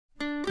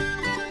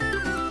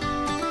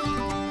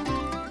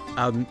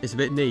It's a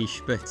bit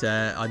niche, but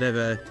I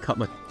never cut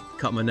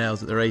my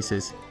nails at the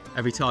races.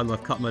 Every time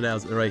I've cut my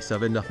nails at the race,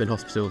 I've ended up in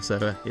hospital,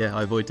 so yeah,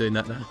 I avoid doing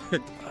that now.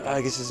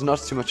 I guess it's not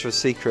too much of a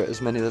secret,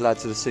 as many of the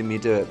lads would have seen me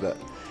do it, but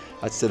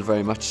I'd still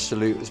very much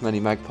salute as many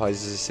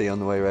magpies as I see on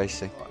the way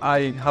racing.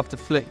 I have to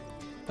flick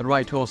the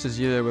right horse's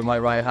ear with my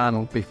right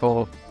hand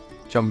before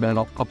jumping an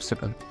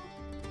obstacle.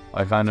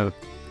 I kind of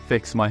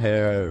fix my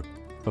hair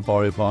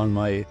before I put on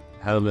my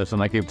helmet,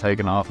 and I keep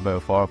taking off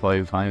about 4 or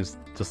 5 times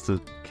just to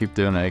keep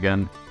doing it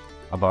again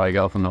before I get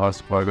off on the horse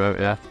before I go out,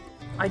 yeah.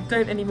 I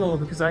don't anymore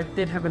because I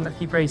did have a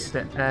lucky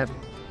bracelet that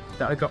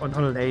I got on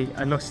holiday.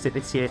 I lost it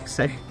this year,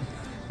 so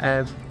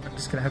I'm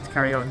just going to have to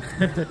carry on.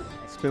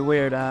 It's a bit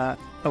weird. I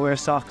wear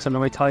socks under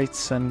my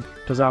tights, and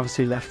there's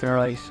obviously left and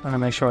right, and I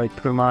make sure I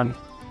put them on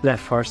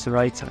left first and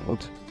right side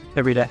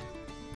every day.